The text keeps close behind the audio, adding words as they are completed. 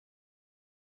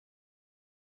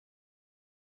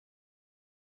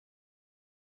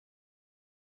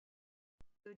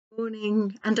Good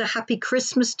morning and a happy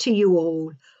Christmas to you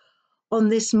all. On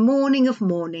this morning of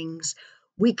mornings,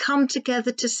 we come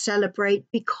together to celebrate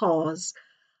because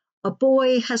a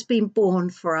boy has been born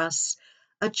for us,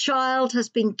 a child has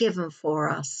been given for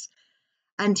us,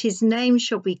 and his name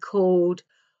shall be called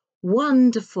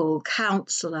Wonderful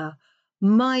Counselor,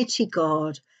 Mighty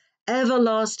God,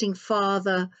 Everlasting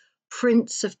Father,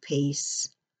 Prince of Peace.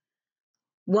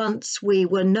 Once we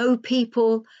were no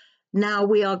people, now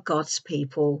we are God's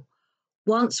people.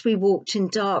 Once we walked in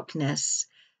darkness,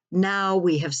 now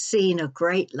we have seen a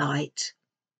great light.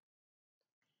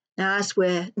 Now, as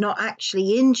we're not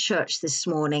actually in church this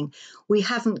morning, we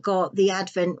haven't got the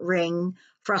Advent ring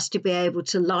for us to be able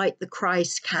to light the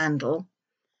Christ candle.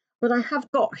 But I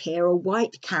have got here a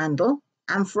white candle,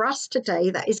 and for us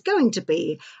today, that is going to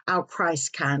be our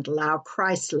Christ candle, our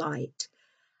Christ light.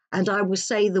 And I will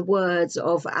say the words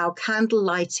of our candle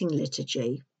lighting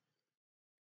liturgy.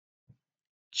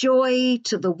 Joy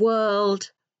to the world,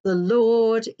 the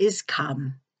Lord is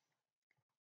come.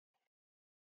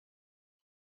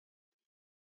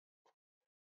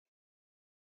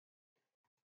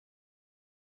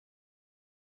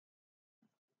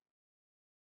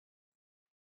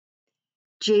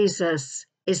 Jesus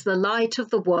is the light of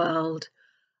the world,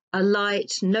 a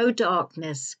light no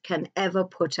darkness can ever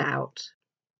put out.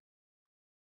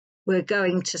 We're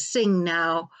going to sing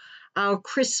now our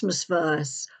Christmas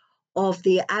verse of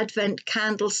the Advent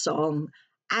candle song,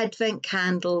 Advent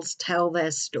Candles Tell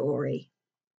Their Story.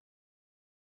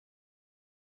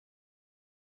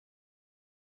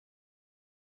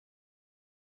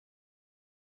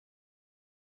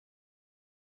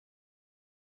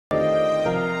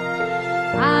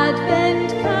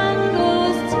 Advent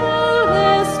candles tell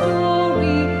their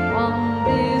story on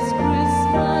this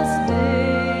Christmas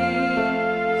day.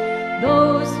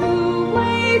 Those who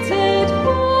waited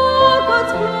for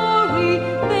God's glory,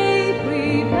 they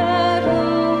prepared a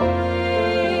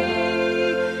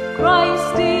way.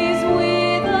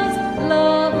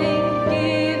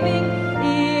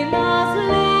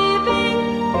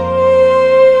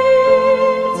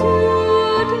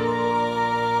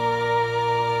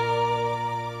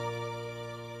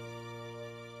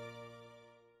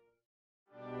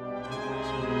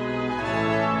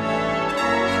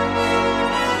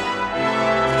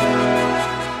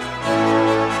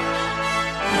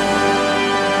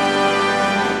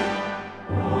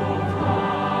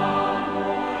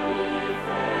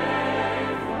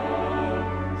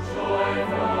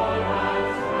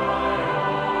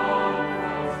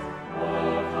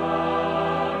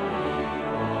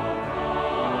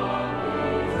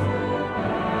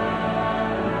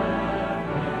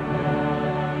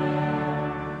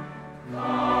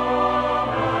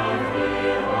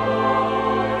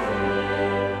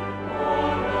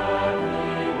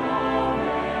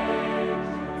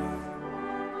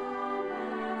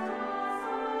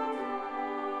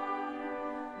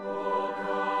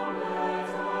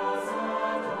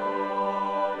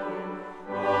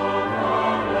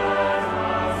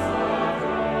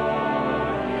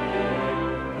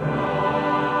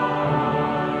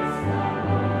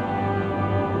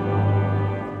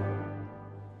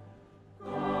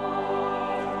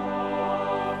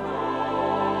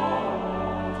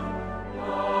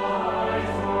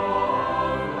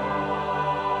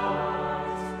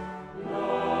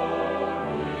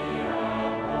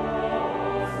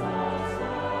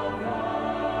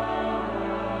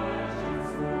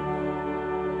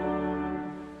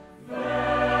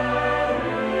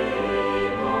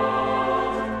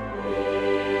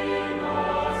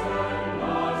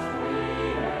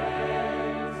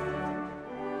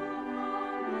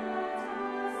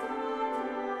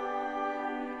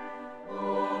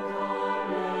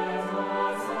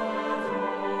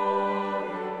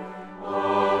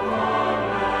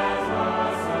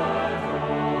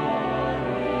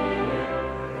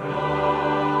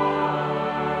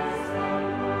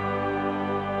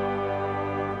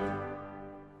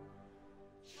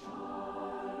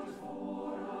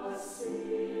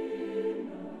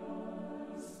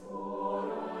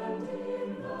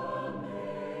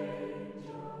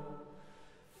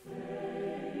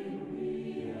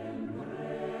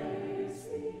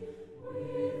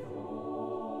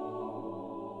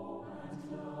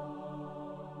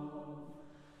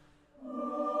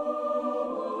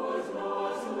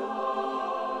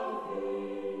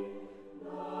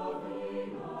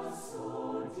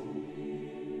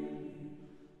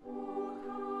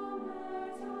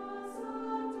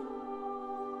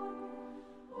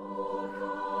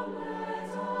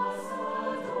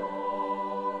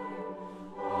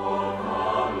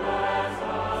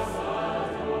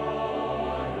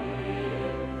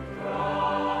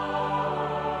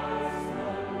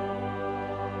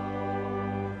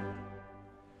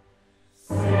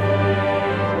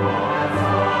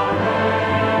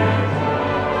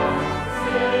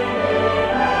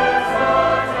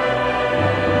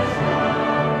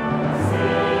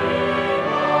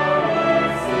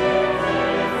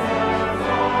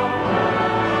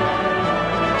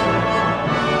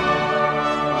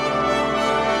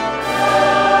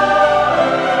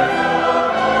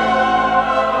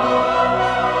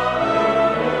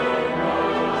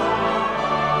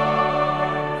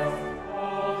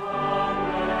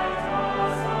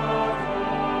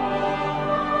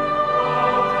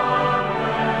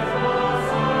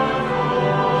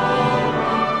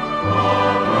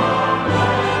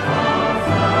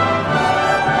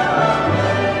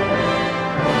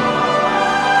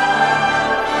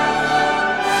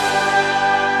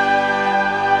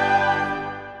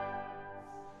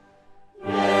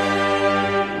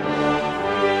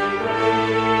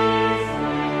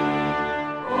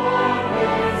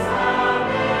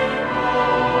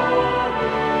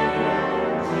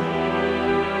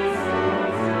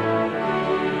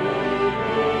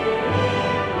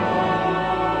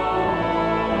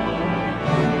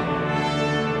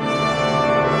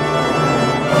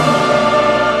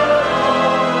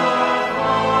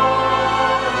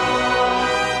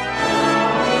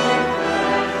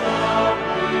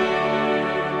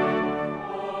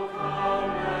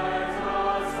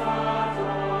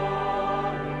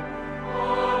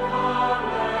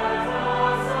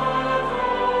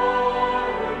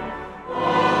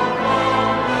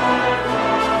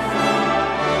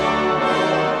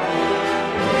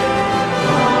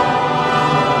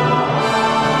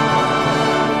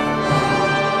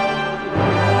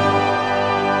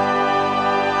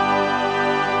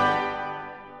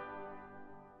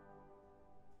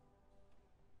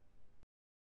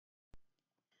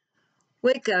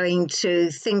 we're going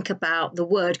to think about the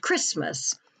word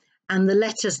Christmas and the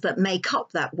letters that make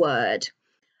up that word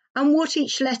and what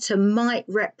each letter might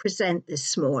represent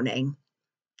this morning.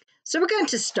 So we're going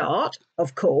to start,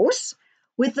 of course,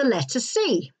 with the letter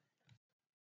C.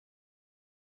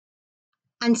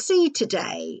 And C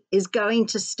today is going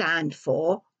to stand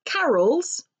for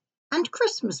carols and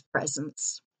Christmas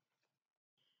presents.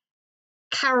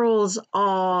 Carols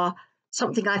are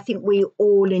something I think we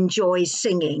all enjoy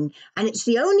singing, and it's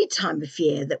the only time of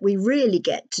year that we really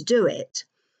get to do it.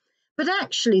 But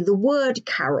actually, the word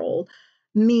carol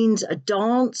means a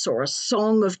dance or a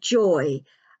song of joy,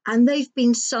 and they've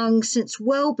been sung since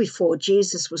well before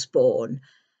Jesus was born.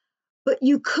 But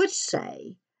you could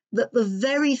say that the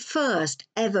very first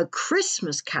ever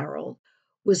Christmas carol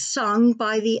was sung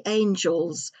by the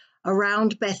angels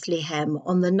around Bethlehem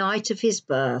on the night of his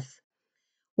birth,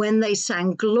 when they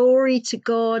sang glory to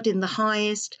God in the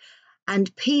highest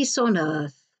and peace on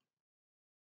earth.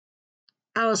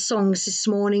 Our songs this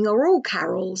morning are all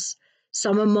carols.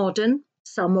 Some are modern,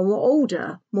 some are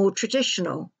older, more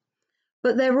traditional.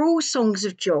 But they're all songs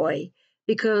of joy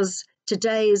because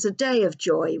today is a day of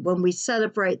joy when we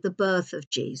celebrate the birth of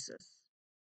Jesus.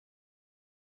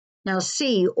 Now,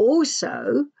 C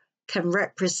also can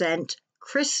represent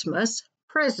Christmas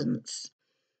presents.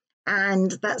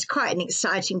 And that's quite an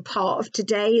exciting part of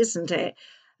today, isn't it?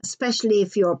 Especially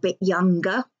if you're a bit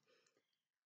younger.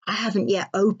 I haven't yet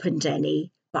opened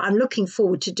any, but I'm looking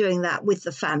forward to doing that with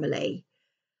the family.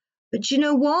 But you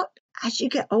know what? As you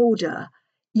get older,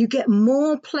 you get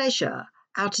more pleasure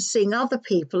out of seeing other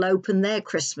people open their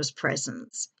Christmas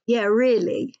presents. Yeah,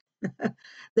 really.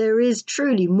 There is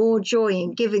truly more joy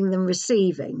in giving than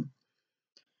receiving.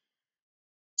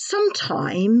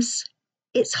 Sometimes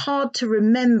it's hard to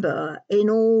remember in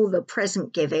all the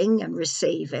present giving and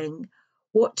receiving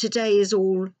what today is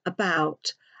all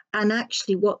about, and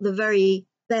actually what the very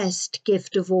best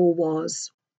gift of all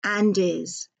was and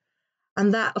is.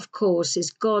 And that, of course,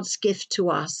 is God's gift to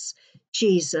us,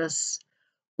 Jesus,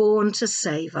 born to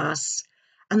save us.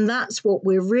 And that's what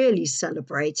we're really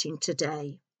celebrating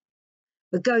today.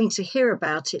 We're going to hear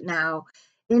about it now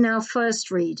in our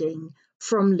first reading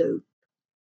from Luke.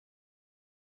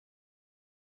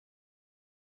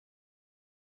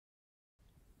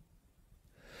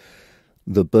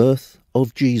 The birth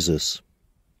of Jesus.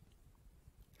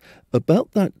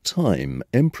 About that time,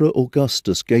 Emperor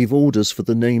Augustus gave orders for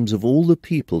the names of all the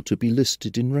people to be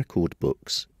listed in record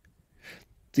books.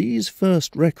 These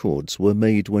first records were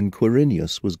made when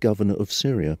Quirinius was governor of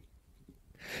Syria.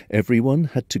 Everyone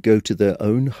had to go to their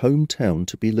own hometown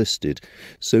to be listed,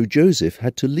 so Joseph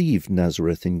had to leave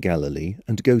Nazareth in Galilee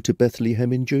and go to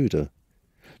Bethlehem in Judah.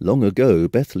 Long ago,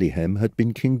 Bethlehem had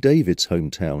been King David's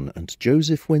hometown, and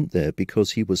Joseph went there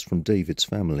because he was from David's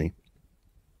family.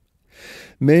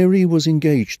 Mary was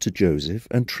engaged to Joseph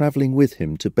and travelling with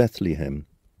him to Bethlehem.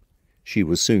 She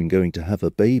was soon going to have a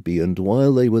baby, and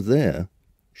while they were there,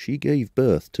 she gave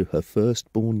birth to her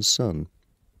firstborn son.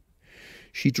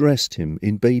 She dressed him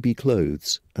in baby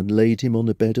clothes and laid him on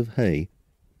a bed of hay,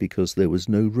 because there was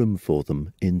no room for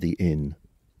them in the inn.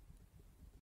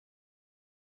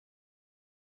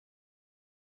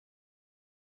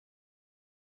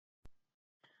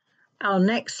 Our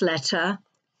next letter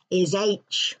is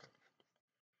H.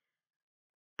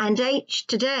 And H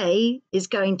today is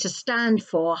going to stand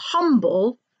for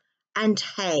humble and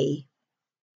hay.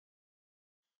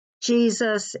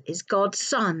 Jesus is God's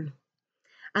Son,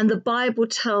 and the Bible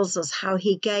tells us how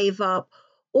he gave up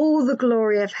all the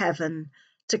glory of heaven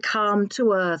to come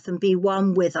to earth and be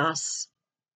one with us.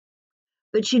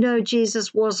 But you know,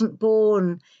 Jesus wasn't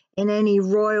born in any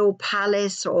royal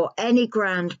palace or any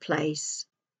grand place.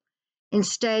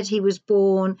 Instead, he was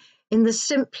born in the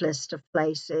simplest of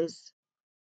places,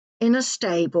 in a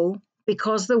stable,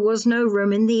 because there was no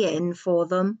room in the inn for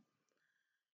them.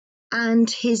 And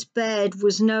his bed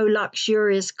was no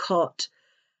luxurious cot,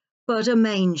 but a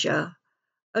manger,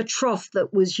 a trough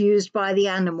that was used by the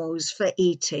animals for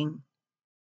eating.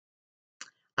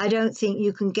 I don't think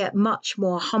you can get much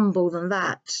more humble than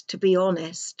that, to be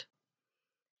honest.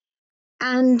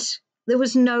 And there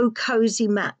was no cosy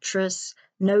mattress,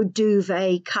 no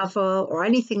duvet cover or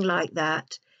anything like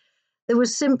that. There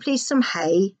was simply some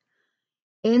hay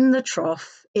in the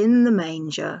trough, in the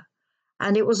manger,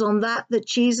 and it was on that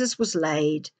Jesus was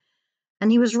laid,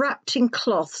 and he was wrapped in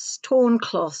cloths, torn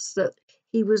cloths that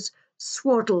he was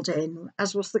swaddled in,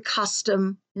 as was the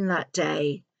custom in that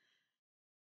day.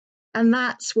 And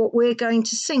that's what we're going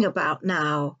to sing about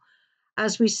now,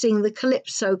 as we sing the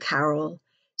Calypso carol,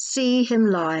 See Him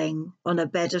Lying on a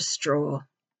Bed of Straw.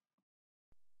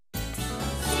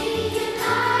 See him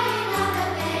lying on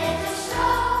a bed of straw.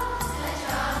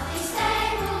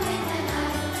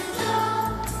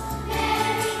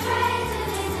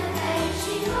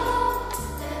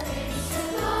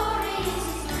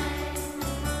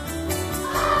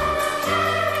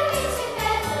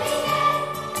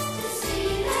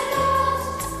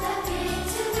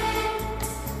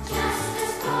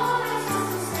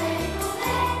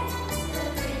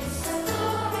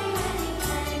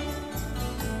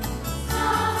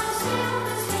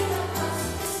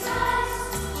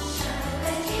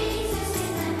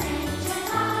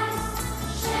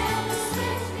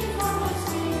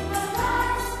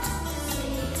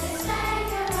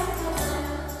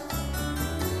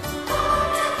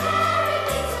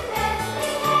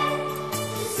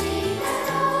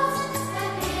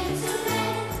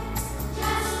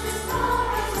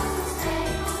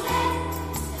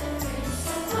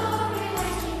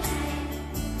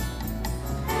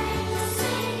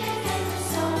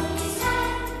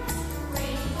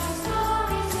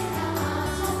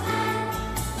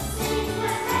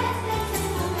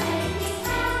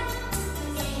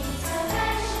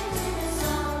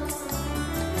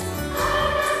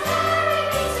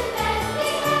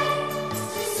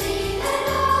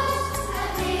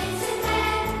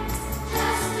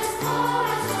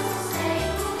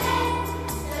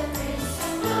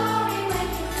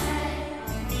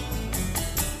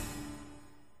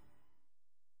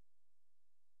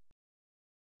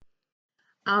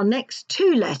 Our next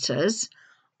two letters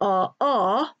are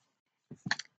R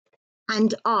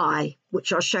and I,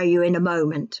 which I'll show you in a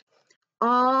moment.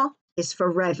 R is for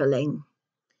revelling.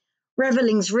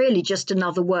 Revelling's really just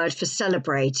another word for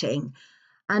celebrating.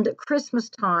 And at Christmas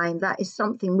time, that is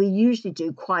something we usually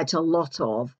do quite a lot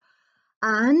of.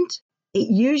 And it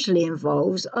usually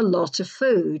involves a lot of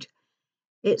food.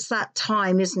 It's that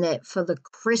time, isn't it, for the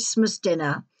Christmas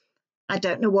dinner. I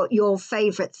don't know what your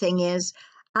favourite thing is.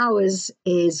 Ours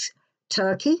is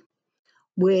turkey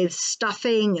with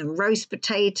stuffing and roast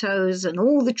potatoes and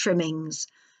all the trimmings.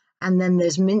 And then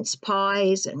there's mince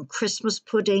pies and Christmas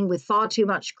pudding with far too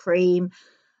much cream.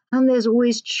 And there's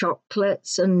always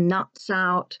chocolates and nuts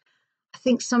out. I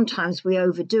think sometimes we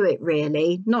overdo it,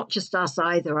 really. Not just us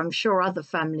either. I'm sure other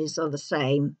families are the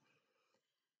same.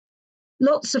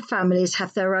 Lots of families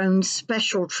have their own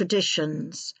special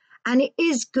traditions, and it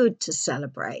is good to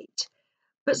celebrate.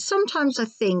 But sometimes I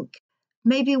think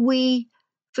maybe we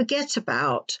forget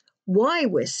about why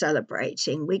we're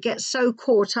celebrating. We get so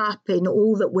caught up in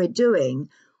all that we're doing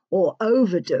or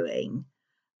overdoing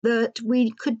that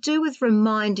we could do with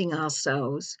reminding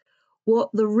ourselves what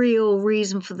the real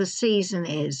reason for the season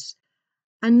is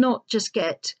and not just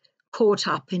get caught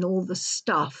up in all the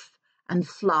stuff and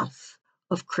fluff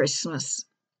of Christmas.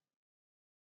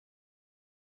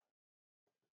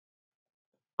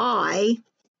 I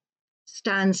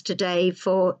stands today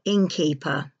for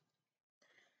innkeeper.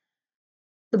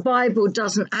 The Bible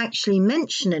doesn't actually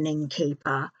mention an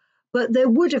innkeeper, but there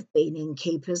would have been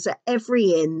innkeepers at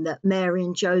every inn that Mary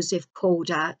and Joseph called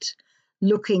at,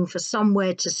 looking for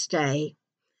somewhere to stay.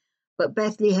 But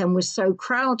Bethlehem was so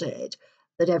crowded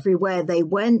that everywhere they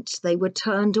went, they were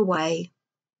turned away.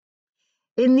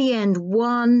 In the end,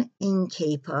 one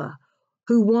innkeeper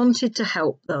who wanted to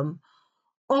help them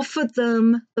offered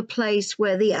them the place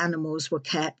where the animals were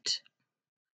kept.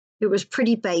 It was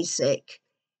pretty basic.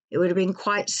 It would have been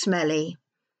quite smelly.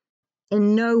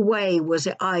 In no way was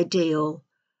it ideal,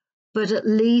 but at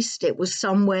least it was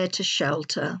somewhere to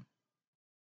shelter.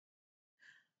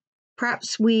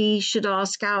 Perhaps we should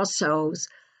ask ourselves,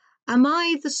 am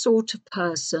I the sort of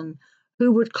person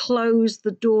who would close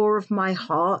the door of my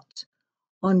heart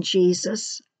on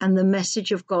Jesus and the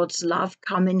message of God's love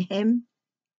come in him?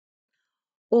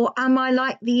 Or am I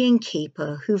like the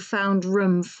innkeeper who found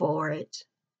room for it?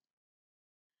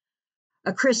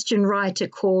 A Christian writer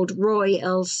called Roy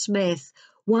L. Smith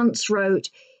once wrote,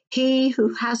 "He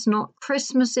who has not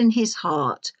Christmas in his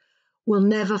heart will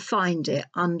never find it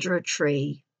under a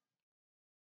tree."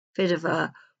 Bit of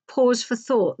a pause for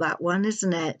thought, that one,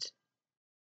 isn't it?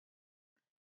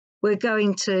 We're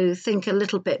going to think a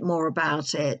little bit more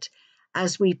about it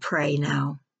as we pray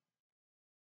now.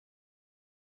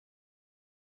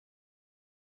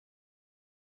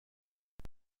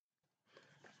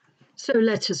 So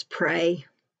let us pray.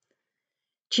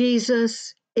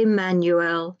 Jesus,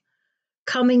 Emmanuel,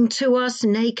 coming to us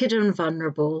naked and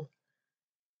vulnerable.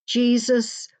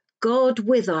 Jesus, God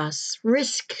with us,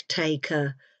 risk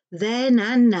taker, then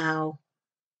and now.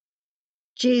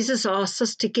 Jesus asks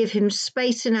us to give him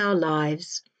space in our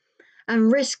lives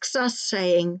and risks us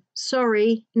saying,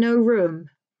 sorry, no room.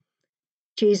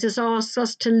 Jesus asks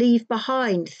us to leave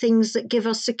behind things that give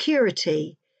us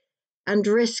security and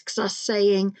risks us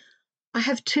saying, I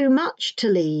have too much to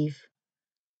leave.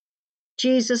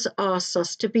 Jesus asks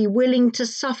us to be willing to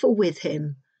suffer with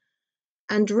him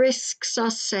and risks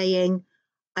us saying,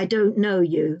 I don't know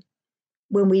you,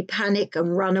 when we panic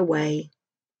and run away.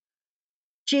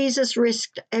 Jesus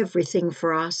risked everything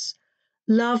for us,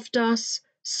 loved us,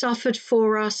 suffered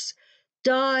for us,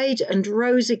 died and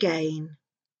rose again.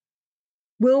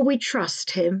 Will we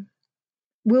trust him?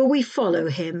 Will we follow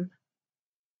him?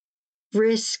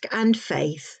 Risk and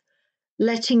faith,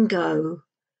 letting go,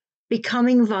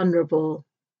 becoming vulnerable.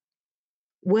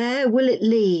 Where will it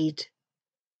lead?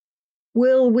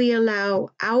 Will we allow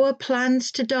our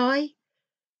plans to die,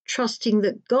 trusting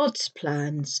that God's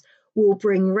plans will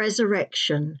bring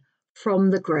resurrection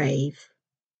from the grave?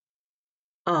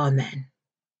 Amen.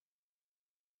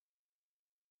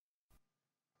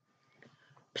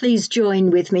 Please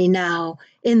join with me now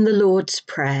in the Lord's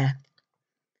Prayer.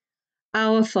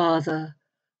 Our Father,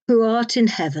 who art in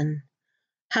heaven,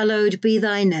 hallowed be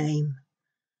thy name.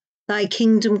 Thy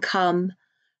kingdom come,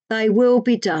 thy will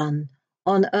be done,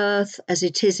 on earth as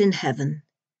it is in heaven.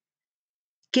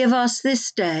 Give us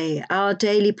this day our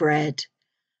daily bread,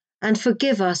 and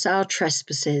forgive us our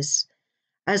trespasses,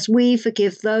 as we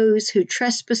forgive those who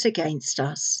trespass against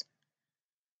us.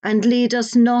 And lead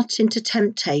us not into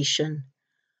temptation,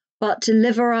 but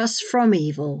deliver us from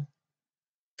evil.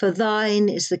 For thine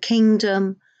is the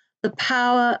kingdom, the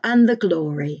power, and the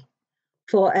glory,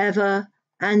 forever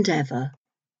and ever.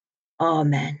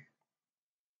 Amen.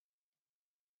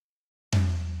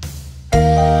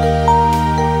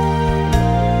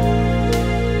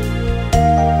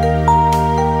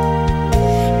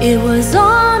 It was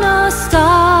on a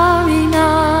starry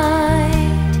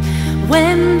night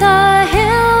when the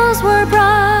hills were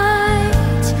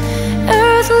bright,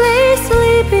 earth lay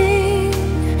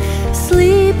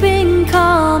sleeping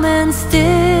calm and still.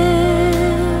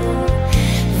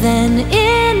 Then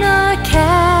in a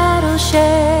cattle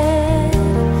shed,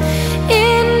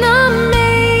 in a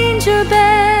manger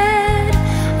bed,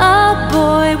 a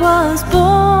boy was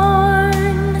born,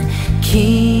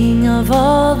 King of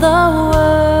all the world.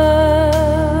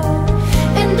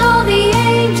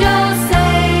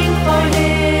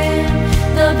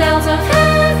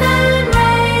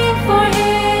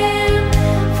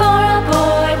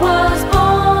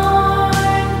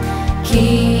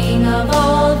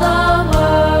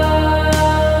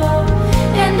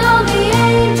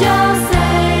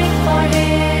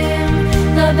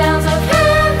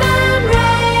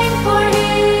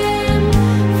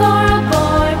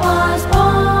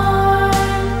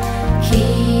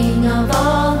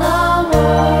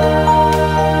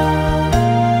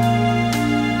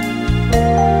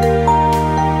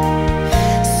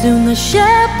 Soon the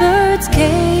shepherds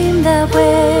came that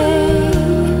way,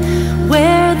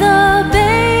 where the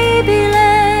baby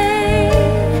lay,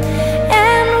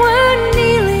 and were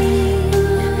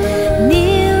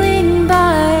kneeling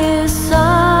by his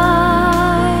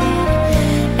side,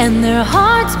 and their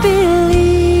hearts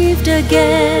believed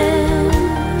again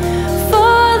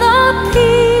for the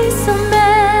peace of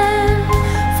men,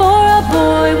 for a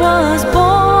boy was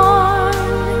born,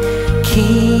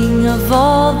 King of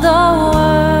all the world.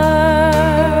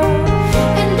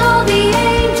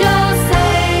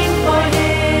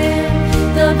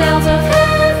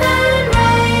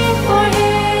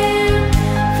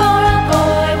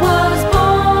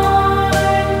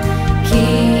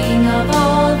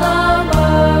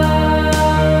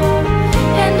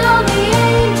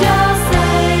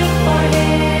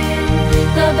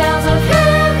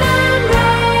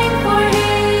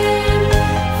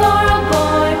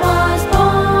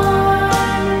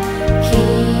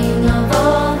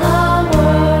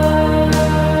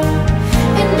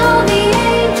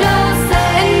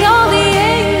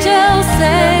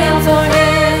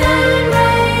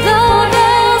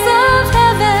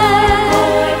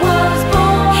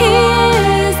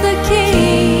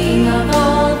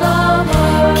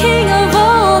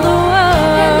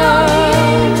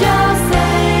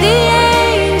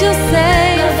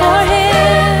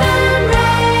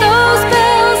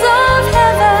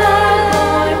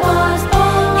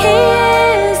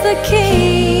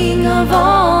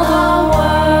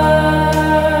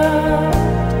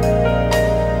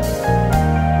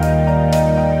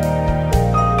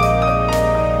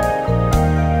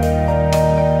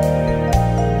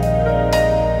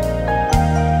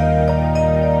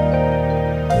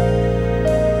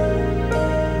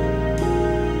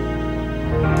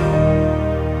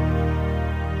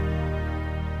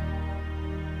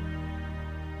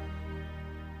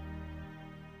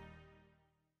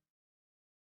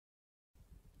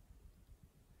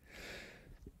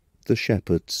 The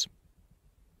shepherds.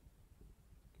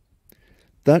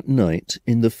 That night,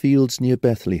 in the fields near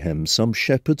Bethlehem, some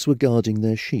shepherds were guarding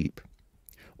their sheep.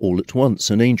 All at once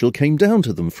an angel came down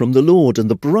to them from the Lord, and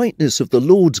the brightness of the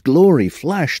Lord's glory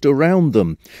flashed around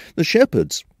them. The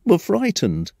shepherds were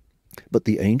frightened. But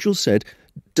the angel said,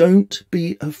 "Don't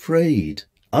be afraid.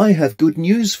 I have good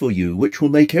news for you, which will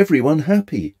make everyone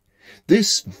happy.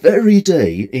 This very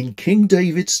day in King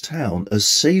David's town a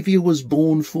Saviour was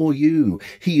born for you.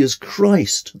 He is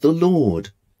Christ the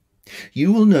Lord.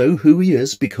 You will know who he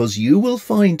is because you will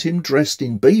find him dressed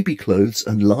in baby clothes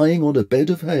and lying on a bed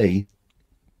of hay."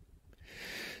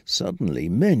 Suddenly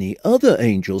many other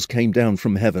angels came down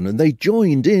from heaven, and they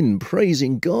joined in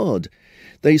praising God.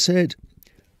 They said,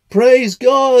 "Praise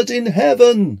God in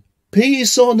heaven,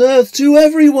 peace on earth to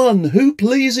everyone who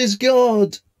pleases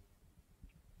God."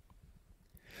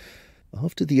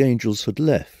 After the angels had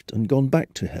left and gone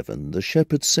back to heaven, the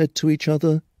shepherds said to each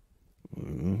other,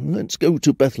 "Let's go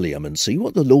to Bethlehem and see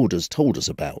what the Lord has told us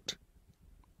about."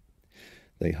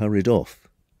 They hurried off,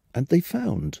 and they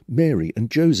found Mary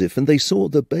and Joseph, and they saw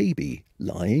the baby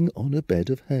lying on a bed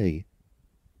of hay.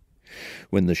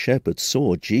 When the shepherds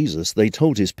saw Jesus, they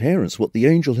told his parents what the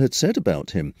angel had said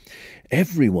about him.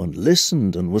 Everyone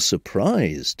listened and was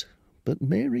surprised. But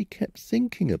Mary kept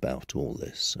thinking about all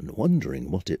this and wondering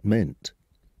what it meant.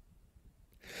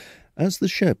 As the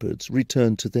shepherds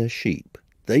returned to their sheep,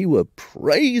 They were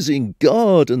praising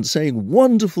God and saying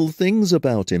wonderful things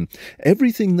about him.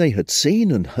 Everything they had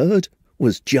seen and heard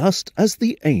was just as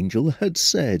the angel had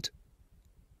said.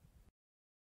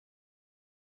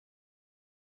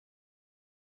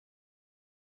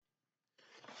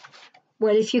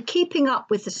 Well, if you're keeping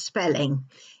up with the spelling,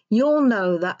 you'll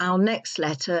know that our next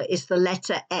letter is the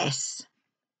letter S.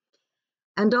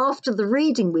 And after the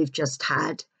reading we've just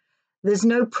had, there's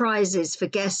no prizes for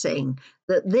guessing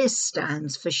that this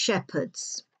stands for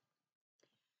shepherds.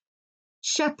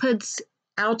 Shepherds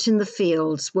out in the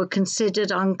fields were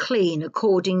considered unclean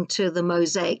according to the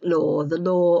Mosaic law, the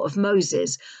law of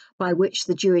Moses, by which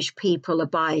the Jewish people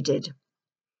abided.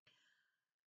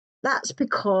 That's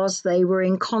because they were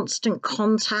in constant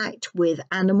contact with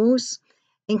animals,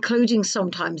 including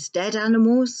sometimes dead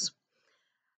animals.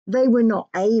 They were not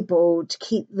able to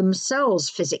keep themselves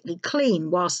physically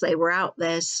clean whilst they were out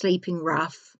there sleeping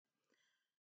rough.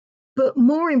 But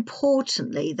more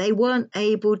importantly, they weren't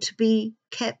able to be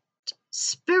kept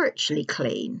spiritually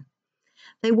clean.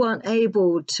 They weren't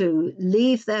able to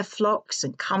leave their flocks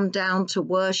and come down to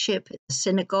worship at the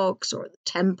synagogues or at the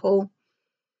temple.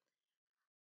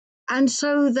 And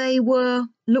so they were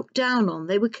looked down on.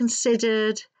 They were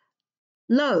considered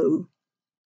low.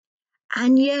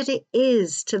 And yet it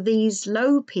is to these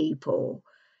low people,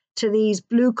 to these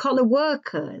blue-collar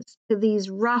workers, to these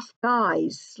rough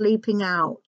guys sleeping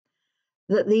out,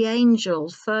 that the angel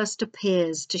first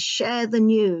appears to share the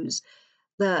news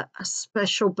that a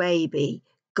special baby,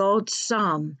 God's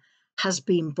Son, has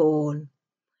been born.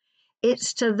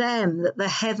 It's to them that the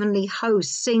heavenly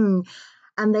hosts sing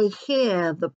and they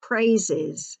hear the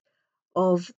praises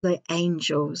of the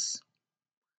angels.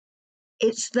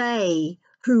 It's they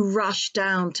who rush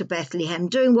down to Bethlehem,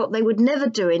 doing what they would never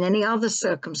do in any other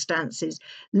circumstances,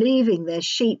 leaving their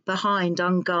sheep behind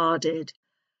unguarded.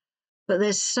 But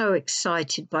they're so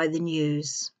excited by the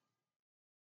news.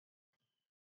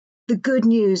 The good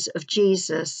news of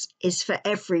Jesus is for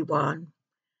everyone.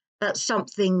 That's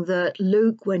something that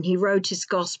Luke, when he wrote his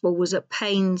gospel, was at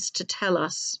pains to tell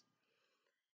us.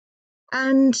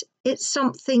 And it's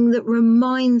something that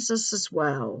reminds us as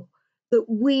well that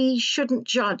we shouldn't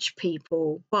judge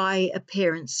people by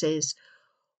appearances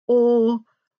or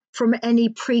from any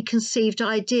preconceived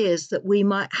ideas that we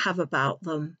might have about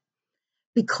them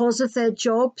because of their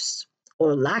jobs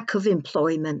or lack of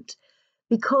employment,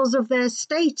 because of their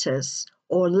status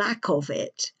or lack of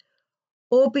it,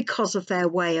 or because of their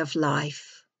way of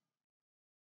life.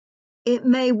 It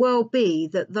may well be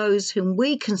that those whom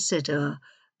we consider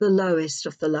the lowest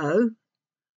of the low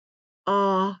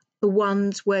are the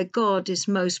ones where God is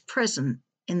most present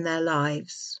in their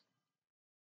lives.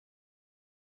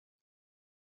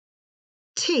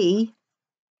 T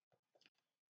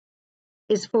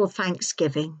is for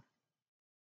Thanksgiving.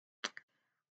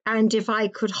 And if I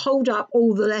could hold up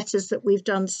all the letters that we've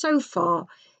done so far,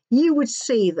 you would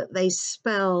see that they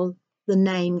spell the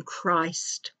name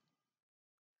Christ.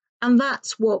 And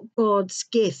that's what God's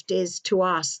gift is to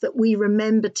us, that we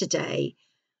remember today,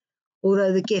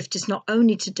 although the gift is not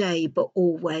only today, but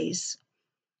always.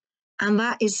 And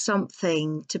that is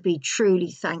something to be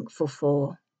truly thankful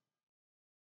for.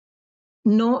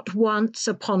 Not once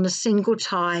upon a single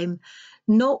time,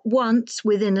 not once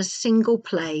within a single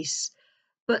place,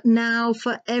 but now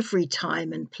for every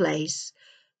time and place,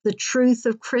 the truth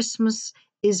of Christmas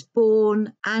is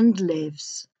born and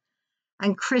lives,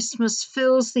 and Christmas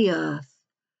fills the earth.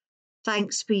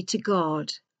 Thanks be to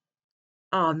God.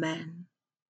 Amen.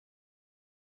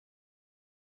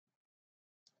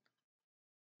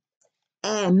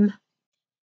 M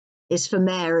is for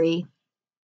Mary.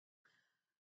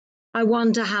 I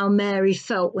wonder how Mary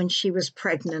felt when she was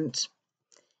pregnant.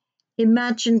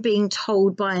 Imagine being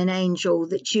told by an angel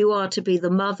that you are to be the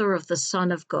mother of the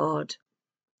Son of God.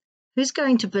 Who's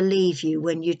going to believe you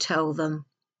when you tell them?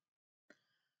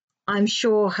 I'm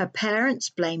sure her parents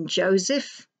blamed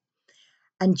Joseph,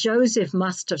 and Joseph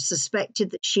must have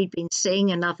suspected that she'd been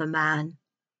seeing another man.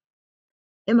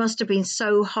 It must have been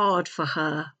so hard for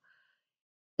her.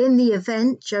 In the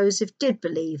event, Joseph did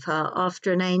believe her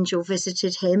after an angel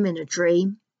visited him in a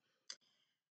dream.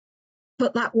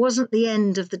 But that wasn't the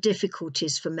end of the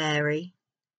difficulties for Mary.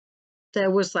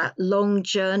 There was that long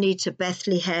journey to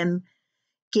Bethlehem,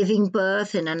 giving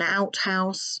birth in an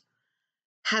outhouse,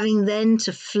 having then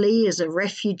to flee as a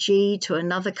refugee to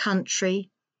another country,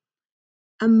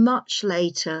 and much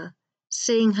later,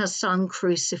 seeing her son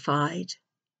crucified.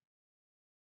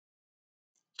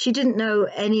 She didn't know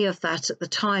any of that at the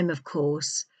time, of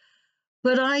course,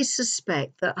 but I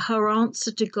suspect that her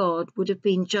answer to God would have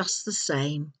been just the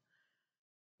same.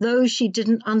 Though she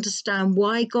didn't understand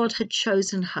why God had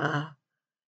chosen her,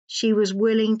 she was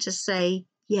willing to say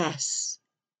yes.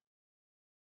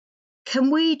 Can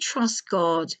we trust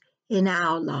God in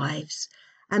our lives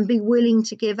and be willing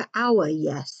to give our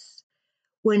yes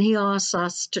when He asks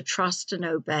us to trust and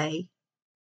obey?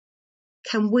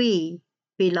 Can we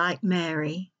be like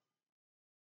Mary?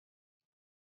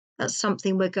 That's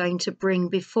something we're going to bring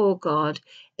before God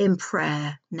in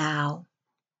prayer now.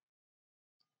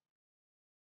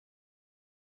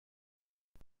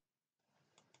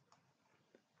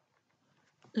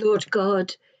 Lord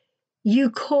God, you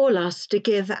call us to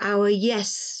give our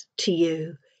yes to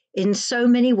you in so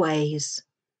many ways.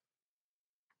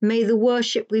 May the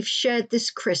worship we've shared this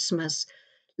Christmas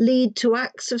lead to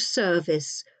acts of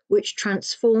service which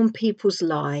transform people's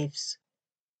lives.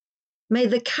 May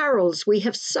the carols we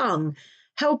have sung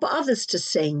help others to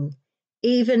sing,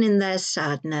 even in their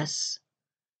sadness.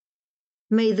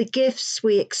 May the gifts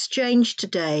we exchange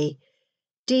today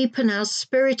deepen our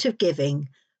spirit of giving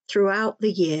throughout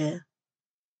the year.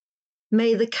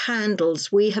 May the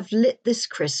candles we have lit this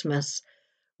Christmas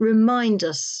remind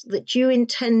us that you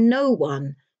intend no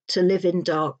one to live in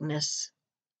darkness.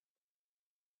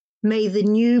 May the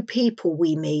new people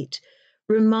we meet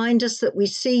remind us that we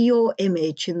see your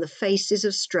image in the faces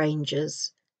of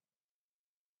strangers.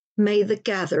 May the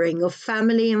gathering of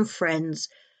family and friends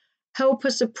help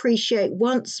us appreciate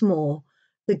once more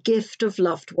the gift of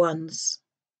loved ones.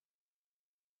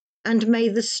 And may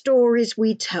the stories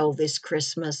we tell this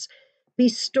Christmas be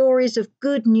stories of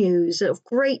good news, of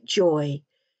great joy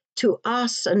to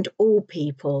us and all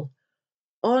people,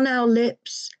 on our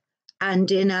lips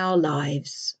and in our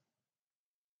lives.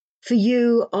 For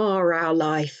you are our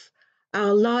life,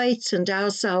 our light and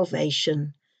our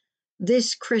salvation,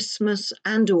 this Christmas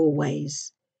and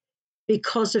always,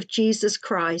 because of Jesus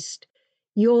Christ,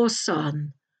 your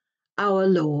Son, our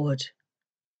Lord.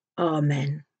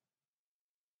 Amen.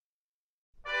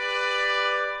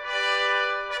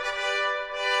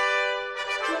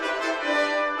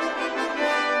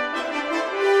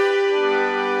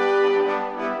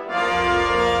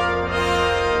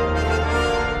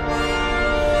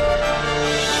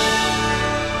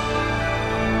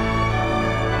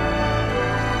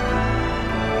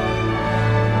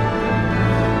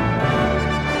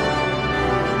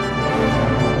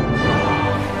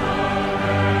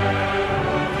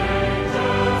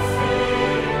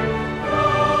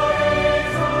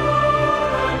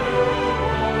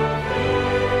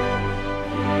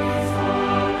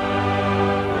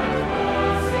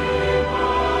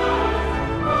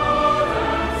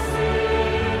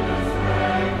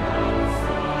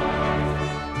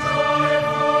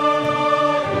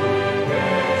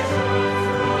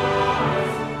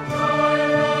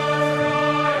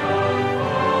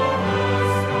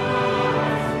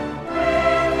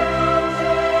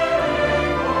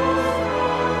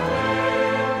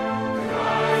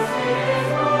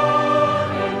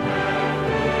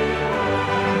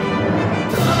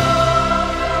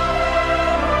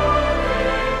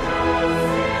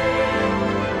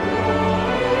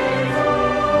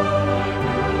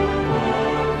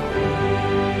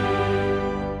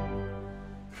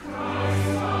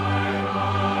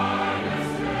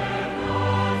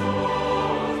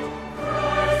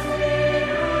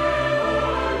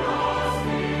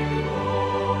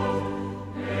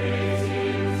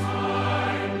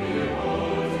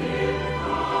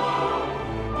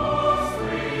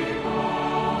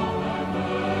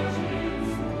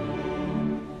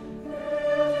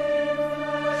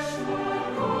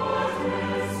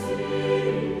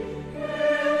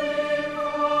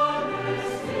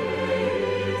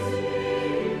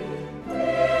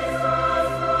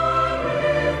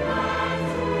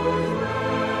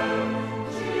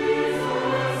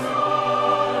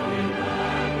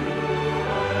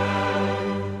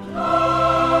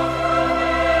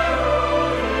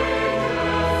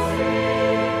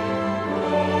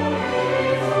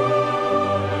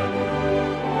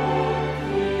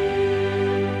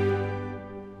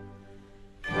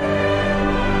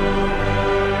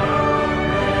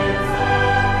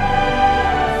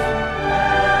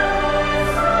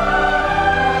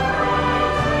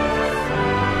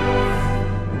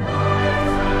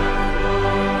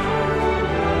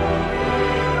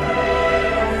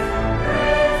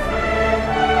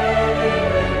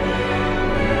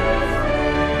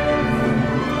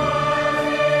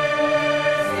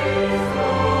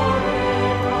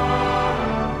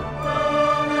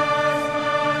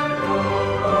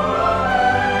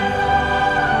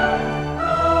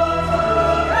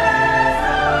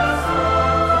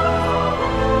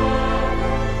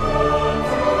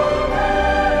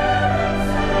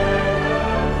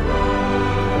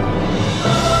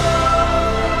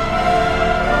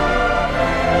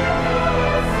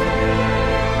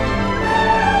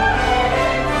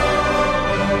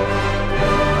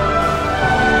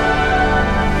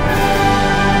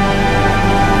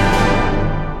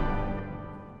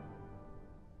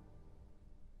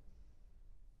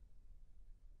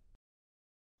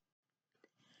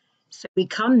 So we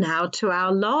come now to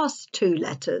our last two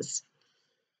letters.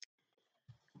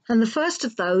 And the first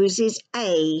of those is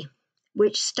A,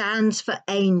 which stands for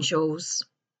angels.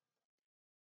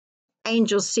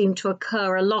 Angels seem to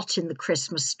occur a lot in the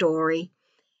Christmas story.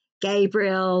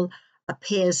 Gabriel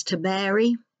appears to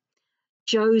Mary.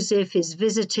 Joseph is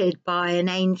visited by an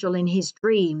angel in his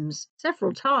dreams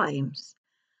several times.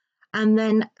 And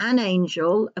then an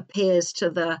angel appears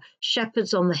to the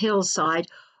shepherds on the hillside,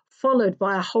 followed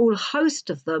by a whole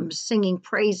host of them singing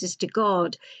praises to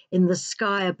God in the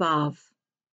sky above.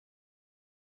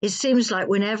 It seems like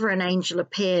whenever an angel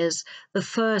appears, the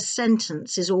first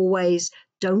sentence is always,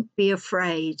 "Don't be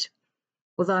afraid,"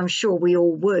 although I'm sure we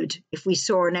all would if we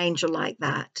saw an angel like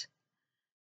that.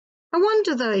 I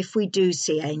wonder, though, if we do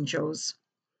see angels.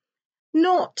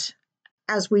 Not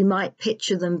as we might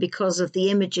picture them because of the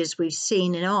images we've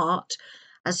seen in art,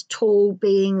 as tall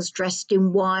beings dressed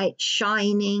in white,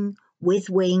 shining, with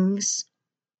wings,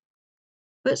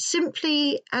 but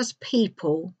simply as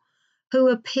people who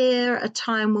appear at a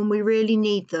time when we really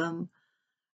need them,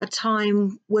 a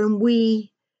time when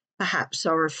we perhaps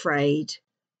are afraid,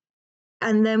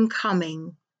 and them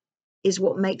coming is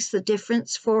what makes the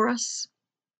difference for us.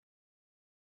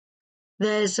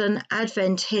 There's an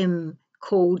Advent hymn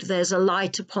called "There's a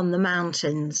Light Upon the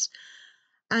Mountains,"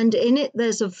 and in it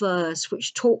there's a verse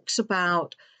which talks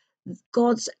about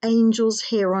God's angels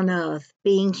here on earth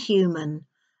being human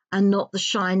and not the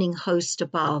shining host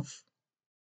above.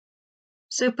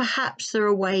 So perhaps there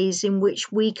are ways in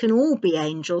which we can all be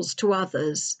angels to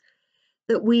others,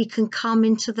 that we can come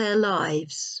into their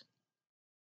lives,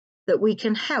 that we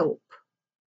can help,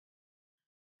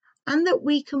 and that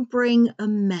we can bring a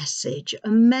message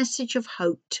of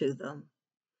hope to them,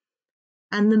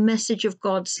 and the message of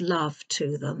God's love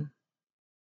to them.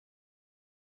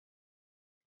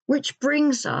 Which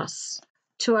brings us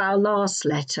to our last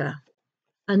letter,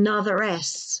 another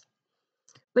S.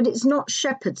 But it's not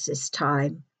shepherds this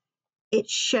time,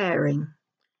 it's sharing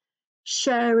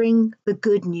the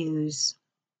good news.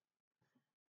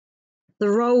 The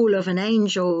role of an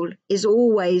angel is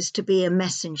always to be a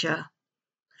messenger,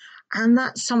 and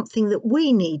that's something that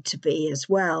we need to be as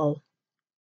well.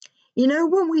 You know,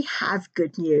 when we have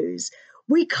good news,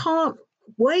 we can't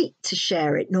wait to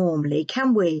share it normally,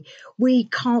 can we? We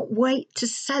can't wait to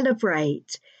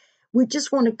celebrate. We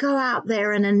just want to go out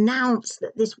there and announce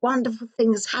that this wonderful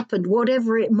thing has happened,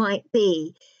 whatever it might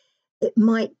be. It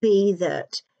might be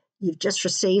that you've just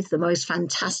received the most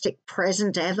fantastic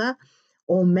present ever,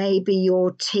 or maybe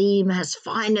your team has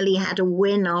finally had a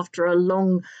win after a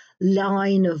long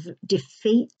line of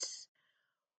defeats,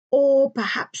 or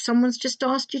perhaps someone's just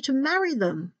asked you to marry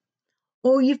them,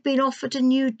 or you've been offered a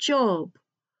new job,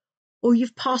 or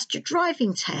you've passed your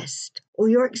driving test or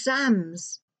your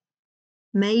exams.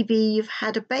 Maybe you've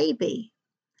had a baby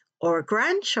or a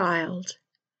grandchild,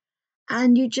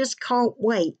 and you just can't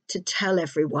wait to tell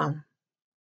everyone.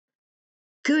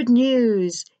 Good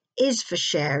news is for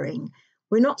sharing.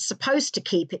 We're not supposed to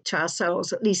keep it to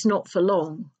ourselves, at least not for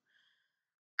long.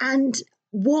 And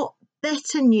what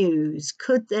better news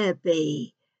could there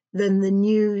be than the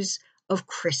news of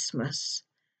Christmas?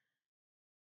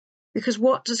 Because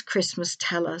what does Christmas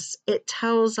tell us? It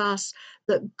tells us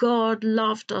that God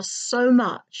loved us so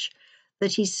much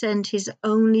that he sent his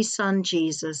only son,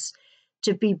 Jesus,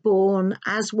 to be born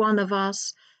as one of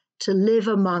us, to live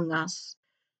among us,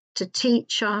 to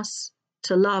teach us,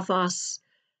 to love us,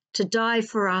 to die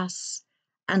for us,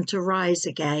 and to rise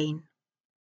again.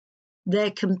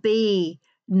 There can be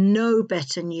no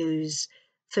better news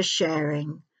for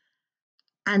sharing,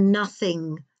 and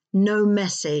no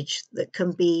message that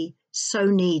can be so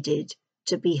needed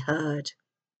to be heard.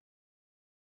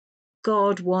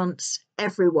 God wants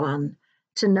everyone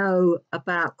to know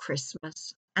about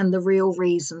Christmas and the real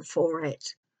reason for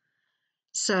it.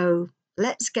 So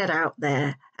let's get out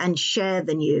there and share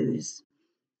the news.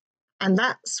 And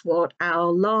that's what our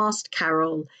last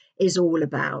carol is all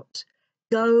about.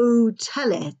 Go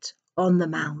tell it on the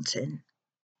mountain.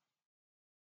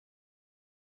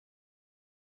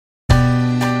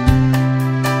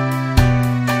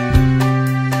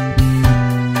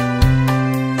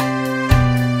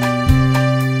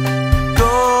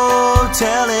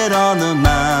 Tell it on the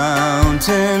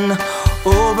mountain,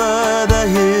 over the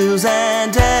hills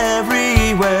and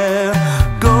everywhere.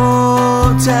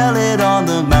 Go tell it on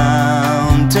the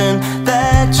mountain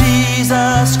that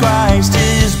Jesus Christ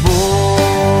is born.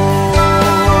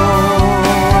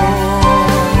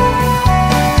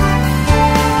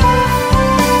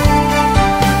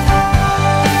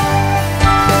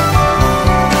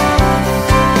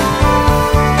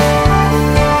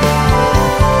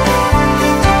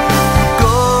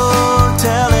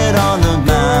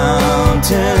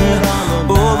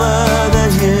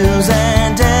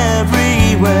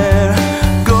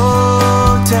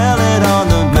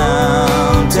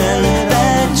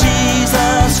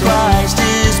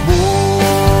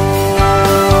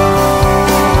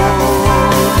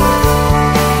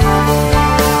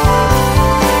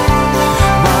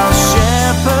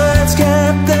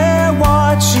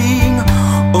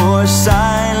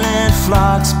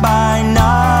 flocks by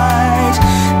night.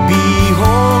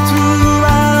 Behold,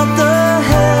 throughout the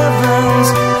heavens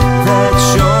that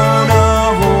shone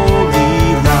a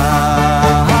holy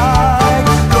light.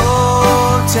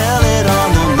 Go tell it on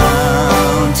the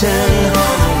mountain,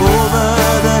 over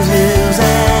the hills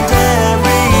and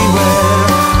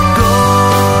everywhere. Go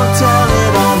tell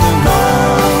it on the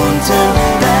mountain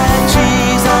that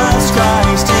Jesus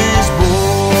Christ is born.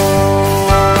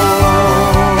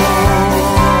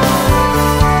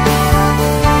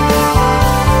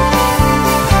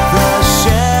 The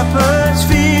shepherds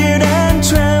feared and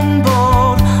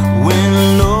trembled when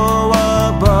low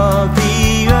above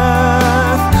the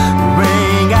earth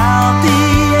rang out the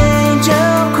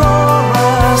angel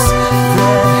chorus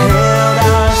that hailed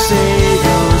our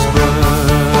Savior's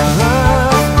birth.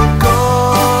 Go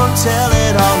tell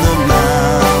it on the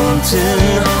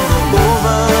mountain,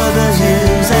 over the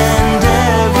hills and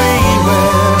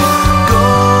everywhere. Go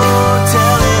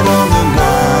tell it on the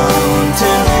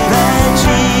mountain that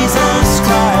Jesus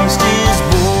Christ is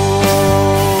born.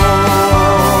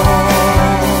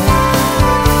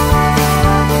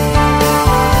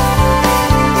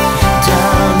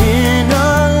 Down in a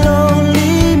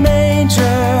lonely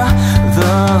manger,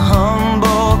 the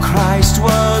humble Christ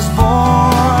was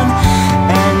born,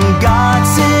 and God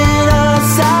sent us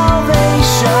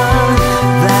salvation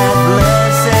that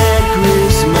blessed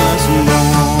Christmas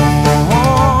morn.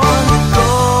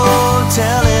 Go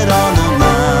tell it on the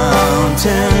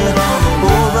mountain,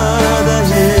 over the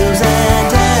hills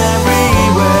and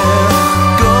everywhere.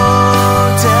 Go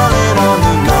tell it on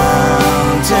the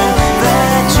mountain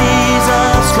that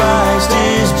Jesus Christ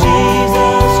is born.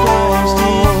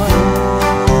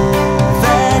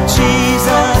 That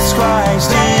Jesus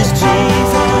Christ is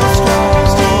Jesus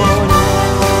Christ is born.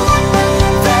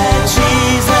 That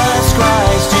Jesus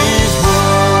Christ is born.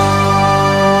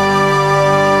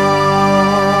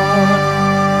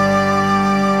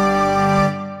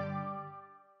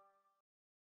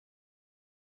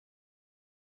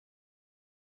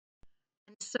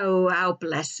 So our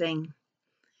blessing.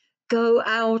 Go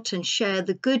out and share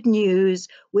the good news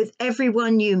with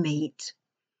everyone you meet.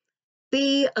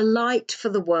 Be a light for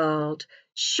the world.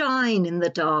 Shine in the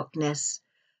darkness.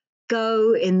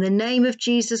 Go in the name of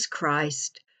Jesus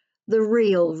Christ, the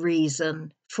real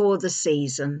reason for the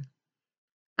season.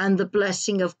 And the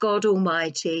blessing of God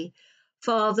Almighty,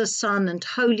 Father, Son, and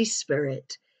Holy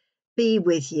Spirit be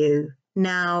with you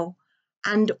now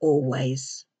and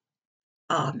always.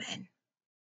 Amen.